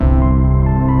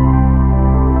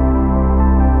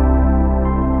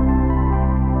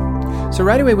So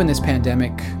right away when this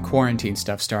pandemic quarantine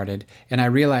stuff started, and I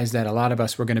realized that a lot of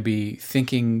us were going to be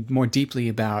thinking more deeply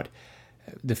about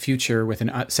the future with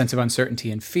a sense of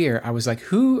uncertainty and fear, I was like,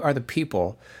 who are the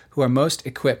people who are most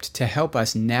equipped to help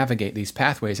us navigate these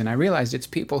pathways? And I realized it's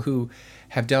people who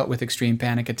have dealt with extreme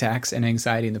panic attacks and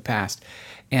anxiety in the past.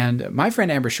 And my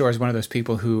friend Amber Shore is one of those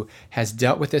people who has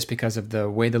dealt with this because of the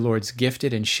way the Lord's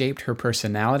gifted and shaped her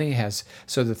personality.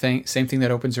 So the same thing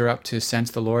that opens her up to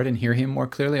sense the Lord and hear Him more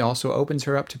clearly also opens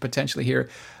her up to potentially hear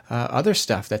other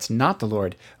stuff that's not the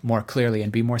Lord more clearly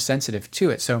and be more sensitive to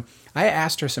it. So I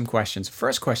asked her some questions.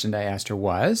 First question I asked her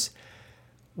was,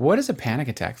 what does a panic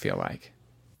attack feel like?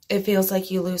 It feels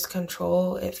like you lose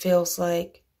control. It feels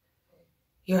like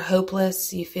you're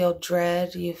hopeless. You feel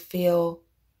dread. You feel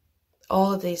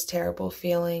all of these terrible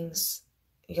feelings.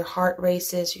 Your heart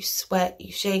races. You sweat.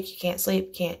 You shake. You can't sleep.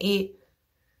 You can't eat.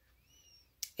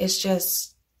 It's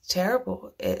just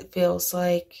terrible. It feels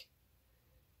like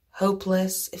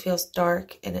hopeless. It feels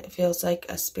dark. And it feels like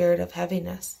a spirit of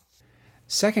heaviness.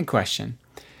 Second question.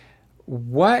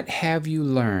 What have you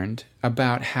learned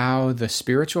about how the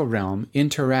spiritual realm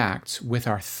interacts with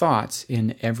our thoughts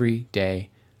in everyday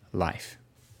life?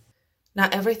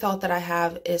 Not every thought that I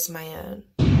have is my own.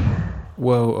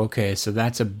 Whoa, okay, so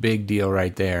that's a big deal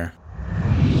right there.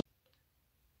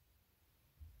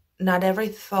 Not every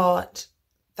thought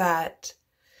that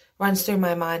runs through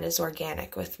my mind is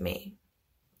organic with me.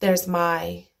 There's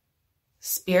my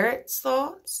spirit's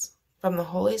thoughts from the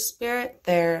Holy Spirit.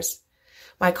 There's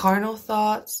my carnal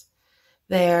thoughts.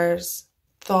 There's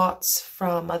thoughts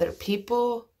from other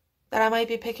people that I might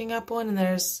be picking up on. And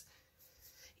there's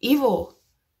evil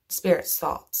spirit's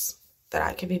thoughts that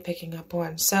I could be picking up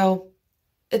on. So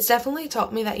it's definitely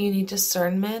taught me that you need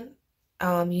discernment.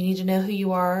 You need to know who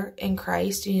you are in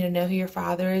Christ. You need to know who your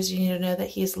Father is. You need to know that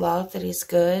He's love, that He's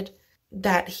good,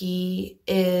 that He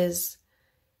is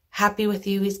happy with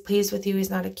you. He's pleased with you.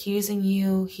 He's not accusing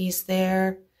you. He's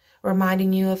there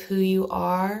reminding you of who you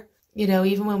are. You know,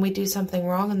 even when we do something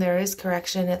wrong and there is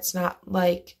correction, it's not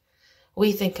like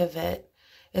we think of it.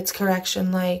 It's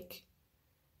correction like,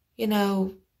 you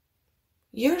know,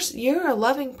 you're a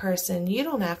loving person. You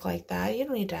don't act like that. You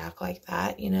don't need to act like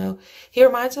that. You know, He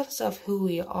reminds us of who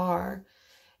we are.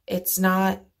 It's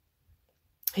not,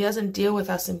 He doesn't deal with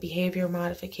us in behavior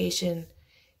modification.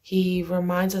 He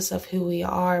reminds us of who we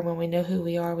are. When we know who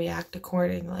we are, we act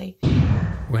accordingly.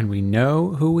 When we know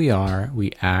who we are,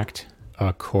 we act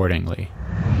accordingly.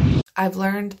 I've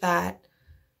learned that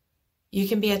you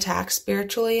can be attacked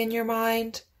spiritually in your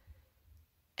mind,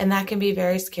 and that can be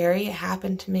very scary. It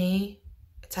happened to me.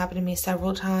 It's happened to me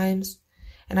several times,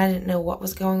 and I didn't know what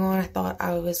was going on. I thought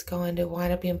I was going to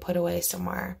wind up being put away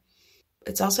somewhere.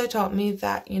 It's also taught me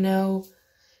that, you know,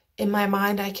 in my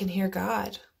mind, I can hear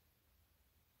God.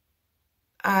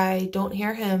 I don't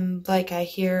hear Him like I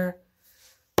hear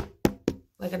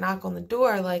like a knock on the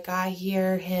door, like I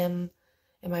hear Him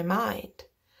in my mind.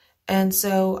 And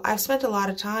so I've spent a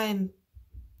lot of time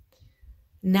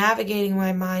navigating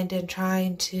my mind and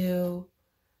trying to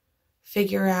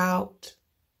figure out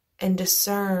and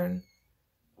discern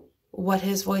what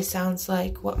His voice sounds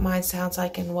like, what mine sounds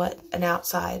like, and what an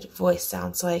outside voice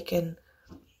sounds like. And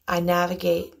I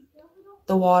navigate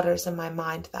the waters in my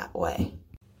mind that way.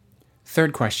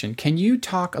 Third question, can you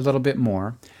talk a little bit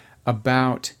more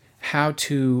about how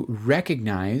to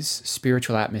recognize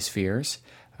spiritual atmospheres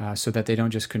so that they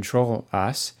don't just control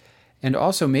us, and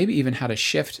also maybe even how to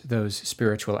shift those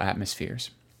spiritual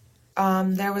atmospheres?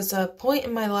 There was a point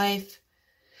in my life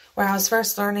where I was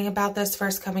first learning about this,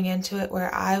 first coming into it,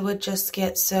 where I would just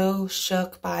get so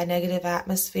shook by a negative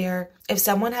atmosphere. If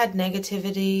someone had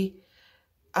negativity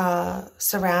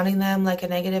surrounding them, like a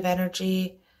negative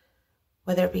energy,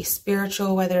 whether it be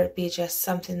spiritual, whether it be just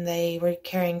something they were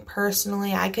carrying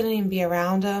personally, I couldn't even be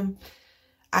around them.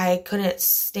 I couldn't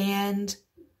stand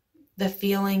the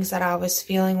feelings that I was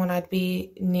feeling when I'd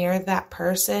be near that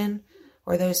person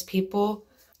or those people.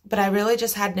 But I really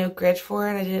just had no grid for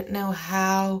it. I didn't know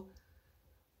how.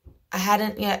 I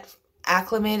hadn't yet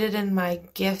acclimated in my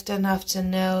gift enough to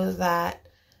know that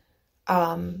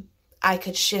I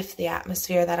could shift the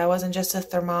atmosphere, that I wasn't just a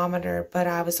thermometer, but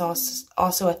I was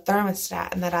also a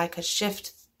thermostat, and that I could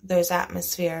shift those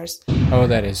atmospheres. Oh,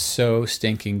 that is so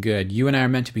stinking good. You and I are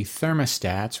meant to be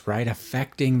thermostats, right?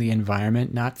 Affecting the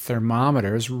environment, not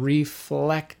thermometers,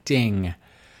 reflecting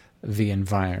the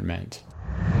environment.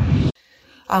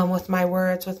 With my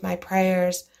words, with my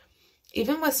prayers,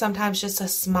 even with sometimes just a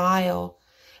smile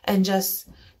and just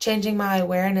changing my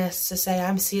awareness to say,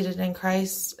 I'm seated in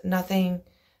Christ, nothing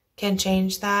can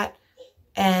change that,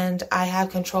 and I have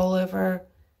control over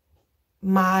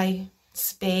my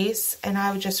space, and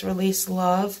I would just release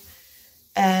love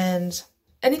and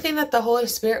anything that the Holy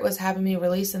Spirit was having me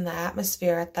release in the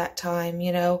atmosphere at that time.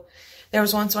 There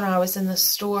was once when I was in the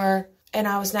store and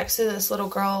I was next to this little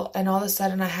girl, and all of a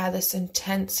sudden I had this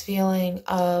intense feeling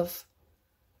of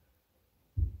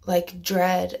like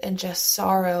dread and just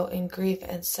sorrow and grief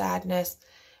and sadness.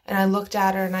 And I looked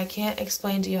at her, and I can't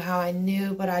explain to you how I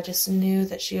knew, but I just knew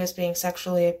that she was being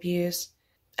sexually abused.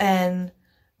 And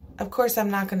of course, I'm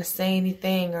not going to say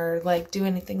anything or like do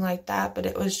anything like that, but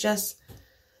it was just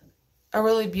a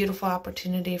really beautiful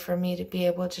opportunity for me to be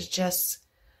able to just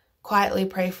quietly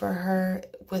pray for her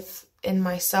within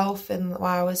myself and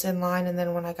while I was in line. And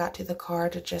then when I got to the car,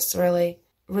 to just really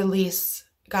release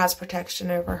God's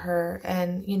protection over her.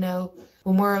 And,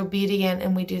 when we're obedient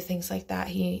and we do things like that,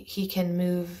 he can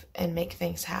move and make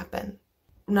things happen.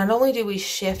 Not only do we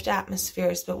shift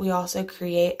atmospheres, but we also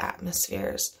create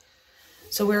atmospheres.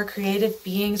 So we're creative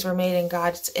beings. We're made in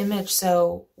God's image.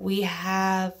 So we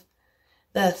have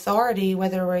the authority,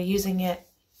 whether we're using it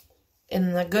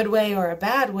in a good way or a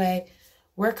bad way.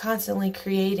 We're constantly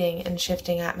creating and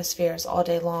shifting atmospheres all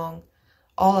day long,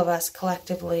 all of us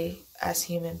collectively as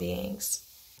human beings.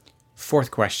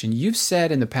 Fourth question. You've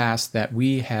said in the past that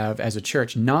we have, as a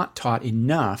church, not taught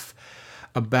enough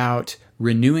about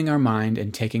renewing our mind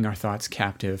and taking our thoughts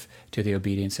captive to the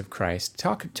obedience of Christ.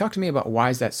 Talk to me about why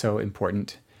is that so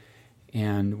important,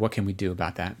 and what can we do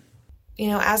about that?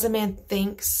 As a man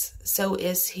thinks, so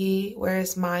is he. Where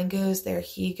his mind goes, there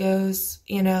he goes.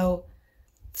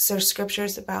 There's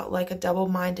scriptures about like a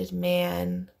double-minded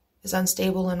man is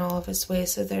unstable in all of his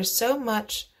ways. So there's so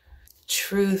much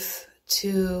truth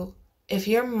to, if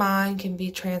your mind can be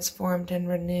transformed and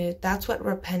renewed, that's what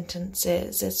repentance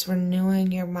is. It's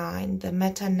renewing your mind, the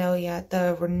metanoia,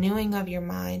 the renewing of your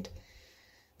mind,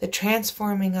 the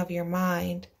transforming of your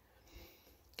mind.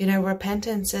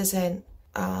 Repentance isn't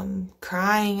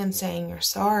crying and saying you're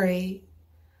sorry.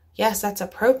 Yes, that's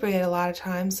appropriate a lot of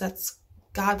times. That's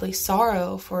godly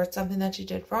sorrow for something that you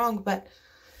did wrong. But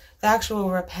the actual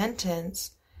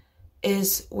repentance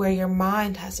is where your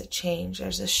mind has a change.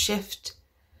 There's a shift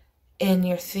in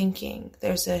your thinking.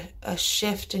 There's a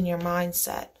shift in your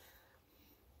mindset.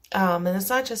 And it's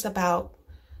not just about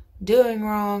doing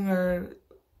wrong or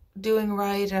doing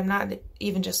right. I'm not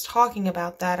even just talking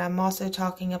about that. I'm also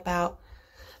talking about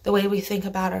the way we think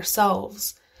about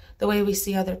ourselves, the way we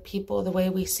see other people, the way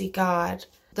we see God,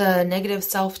 the negative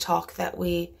self-talk that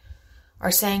we are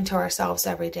saying to ourselves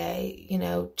every day.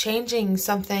 Changing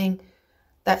something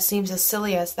that seems as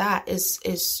silly as that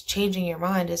is changing your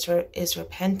mind, is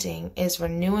repenting, is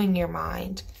renewing your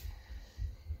mind.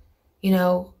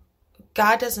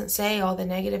 God doesn't say all the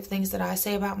negative things that I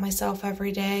say about myself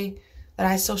every day that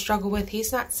I still struggle with.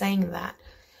 He's not saying that.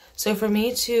 So for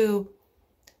me to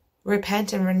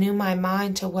repent and renew my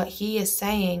mind to what he is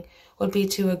saying would be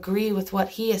to agree with what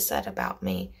he has said about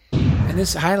me. And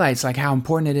this highlights like how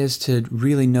important it is to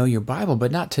really know your Bible,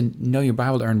 but not to know your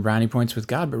Bible to earn brownie points with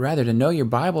God, but rather to know your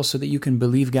Bible so that you can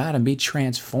believe God and be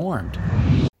transformed.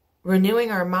 Renewing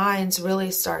our minds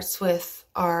really starts with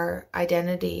our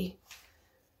identity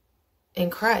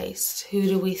in Christ. Who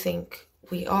do we think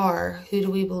we are? Who do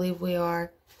we believe we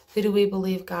are? Who do we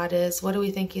believe God is? What do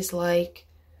we think he's like?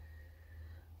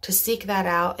 To seek that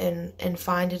out and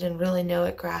find it and really know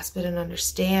it, grasp it, and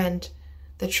understand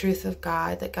the truth of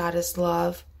God, that God is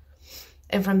love.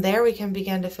 And from there we can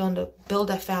begin to build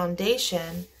a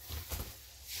foundation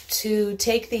to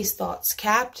take these thoughts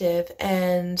captive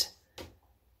and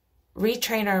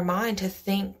retrain our mind to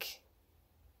think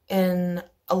in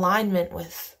alignment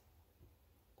with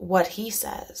what he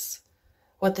says,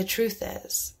 what the truth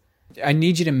is. I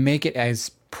need you to make it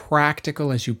as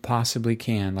practical as you possibly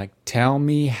can. Like, tell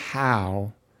me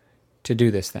how to do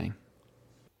this thing.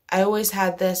 I always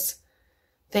had this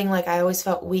thing, like I always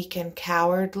felt weak and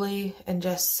cowardly and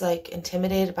just like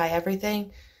intimidated by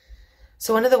everything.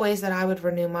 So one of the ways that I would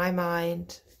renew my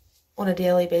mind on a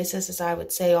daily basis is I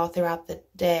would say all throughout the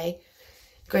day,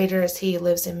 greater is he who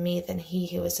lives in me than he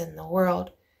who is in the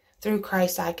world. Through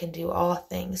Christ I can do all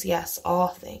things. Yes, all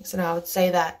things. And I would say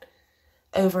that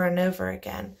over and over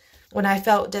again. When I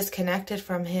felt disconnected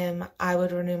from him, I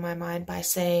would renew my mind by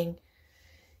saying,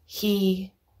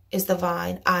 he is the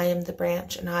vine, I am the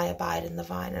branch, and I abide in the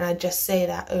vine. And I just say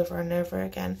that over and over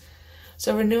again.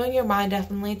 So renewing your mind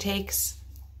definitely takes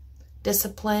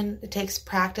discipline. It takes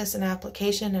practice and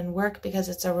application and work, because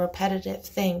it's a repetitive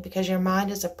thing, because your mind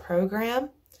is a program.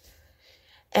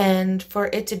 And for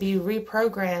it to be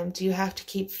reprogrammed, you have to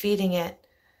keep feeding it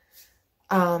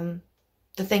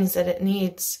the things that it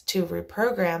needs to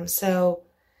reprogram. So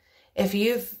if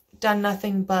you've done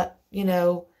nothing but,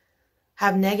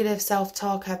 have negative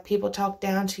self-talk, have people talk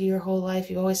down to you your whole life.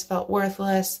 You've always felt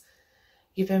worthless.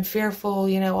 You've been fearful,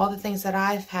 all the things that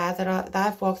I've had, that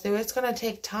I've walked through. It's going to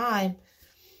take time.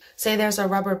 Say there's a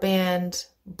rubber band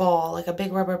ball, like a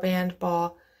big rubber band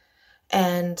ball,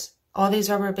 and all these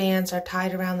rubber bands are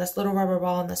tied around this little rubber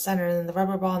ball in the center, and the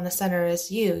rubber ball in the center is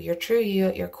you, your true you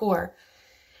at your core.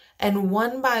 And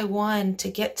one by one, to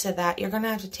get to that, you're going to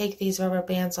have to take these rubber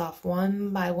bands off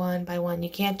one by one by one. You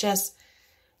can't just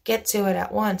get to it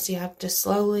at once. You have to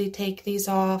slowly take these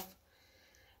off,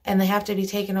 and they have to be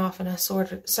taken off in a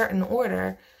certain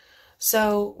order.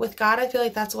 So with God, I feel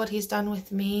like that's what he's done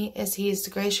with me, is he's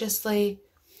graciously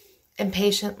and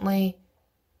patiently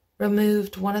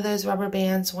removed one of those rubber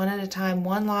bands one at a time,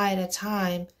 one lie at a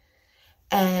time,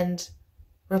 and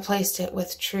replaced it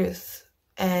with truth.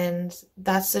 And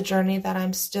that's the journey that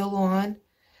I'm still on,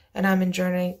 and I'm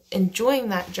enjoying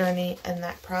that journey and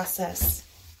that process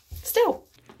still.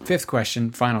 Fifth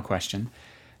question, final question.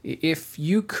 If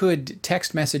you could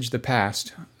text message the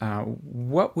past,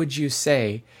 what would you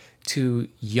say to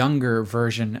younger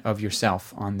version of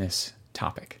yourself on this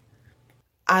topic?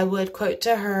 I would quote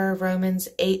to her Romans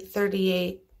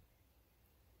 8:38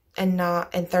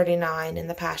 and 39 in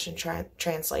the Passion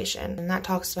Translation. And that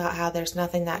talks about how there's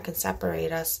nothing that can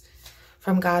separate us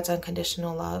from God's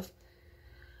unconditional love.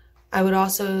 I would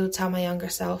also tell my younger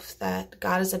self that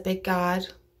God is a big God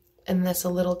and this a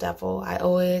little devil. I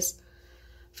always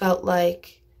felt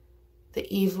like the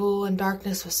evil and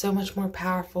darkness was so much more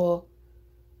powerful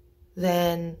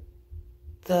than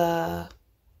the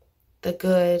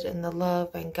good and the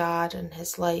love and God and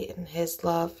his light and his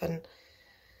love. And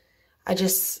I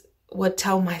just would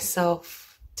tell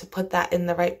myself to put that in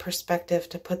the right perspective,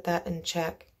 to put that in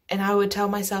check. And I would tell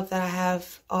myself that I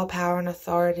have all power and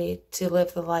authority to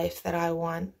live the life that I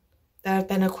want, that I've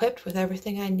been equipped with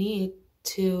everything I need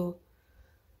to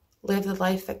live the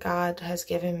life that God has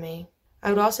given me. I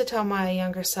would also tell my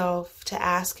younger self to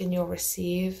ask and you'll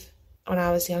receive. When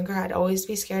I was younger, I'd always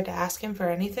be scared to ask him for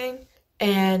anything.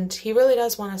 And he really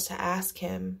does want us to ask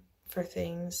him for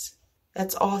things.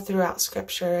 That's all throughout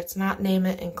Scripture. It's not name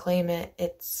it and claim it.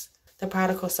 It's the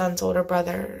prodigal son's older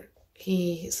brother.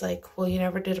 He's like, well, you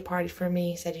never did a party for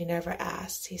me. He said, you never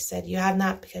asked. He said, you have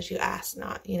not because you asked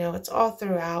not. It's all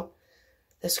throughout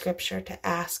the Scripture to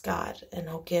ask God and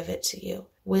he'll give it to you.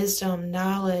 Wisdom,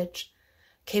 knowledge,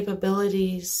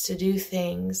 capabilities to do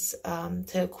things,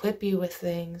 to equip you with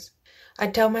things. I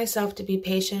tell myself to be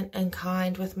patient and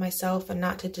kind with myself and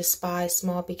not to despise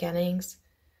small beginnings,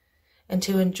 and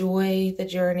to enjoy the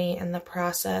journey and the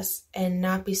process and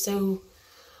not be so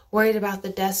worried about the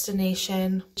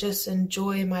destination. Just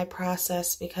enjoy my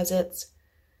process because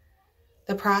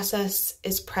the process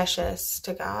is precious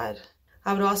to God.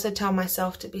 I would also tell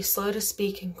myself to be slow to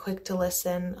speak and quick to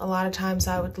listen. A lot of times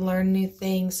I would learn new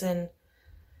things and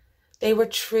they were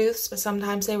truths, but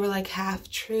sometimes they were like half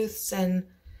truths, and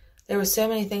there were so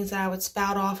many things that I would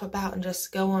spout off about and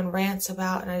just go on rants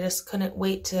about, and I just couldn't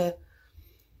wait to,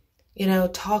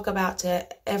 talk about to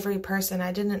every person.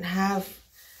 I didn't have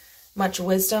much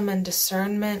wisdom and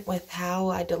discernment with how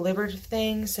I delivered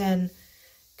things, and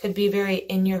could be very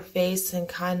in your face and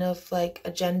kind of like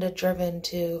agenda driven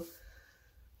to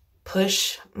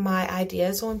push my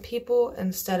ideas on people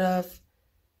instead of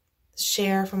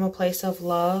share from a place of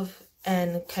love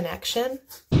and connection.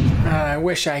 I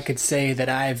wish I could say that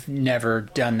I've never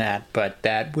done that, but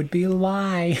that would be a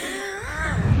lie.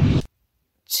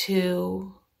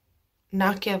 To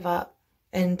not give up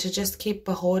and to just keep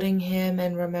beholding him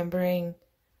and remembering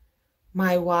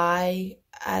my why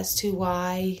as to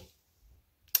why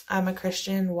I'm a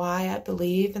Christian, why I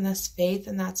believe in this faith,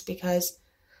 and that's because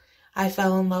I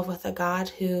fell in love with a God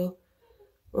who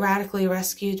radically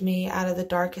rescued me out of the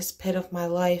darkest pit of my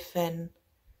life, and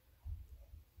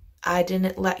I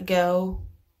didn't let go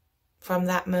from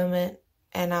that moment,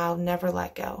 and I'll never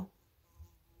let go.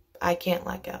 I can't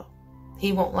let go.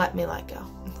 He won't let me let go.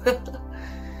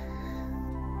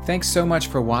 Thanks so much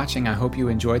for watching. I hope you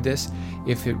enjoyed this.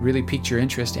 If it really piqued your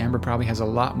interest, Amber probably has a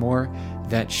lot more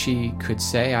that she could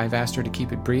say. I've asked her to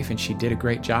keep it brief, and she did a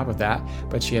great job of that,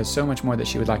 but she has so much more that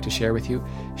she would like to share with you.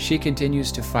 She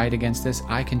continues to fight against this.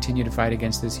 I continue to fight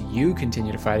against this. You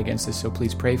continue to fight against this. So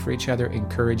please pray for each other,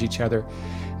 encourage each other,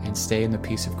 and stay in the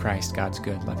peace of Christ. God's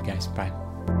good. Love you guys. Bye.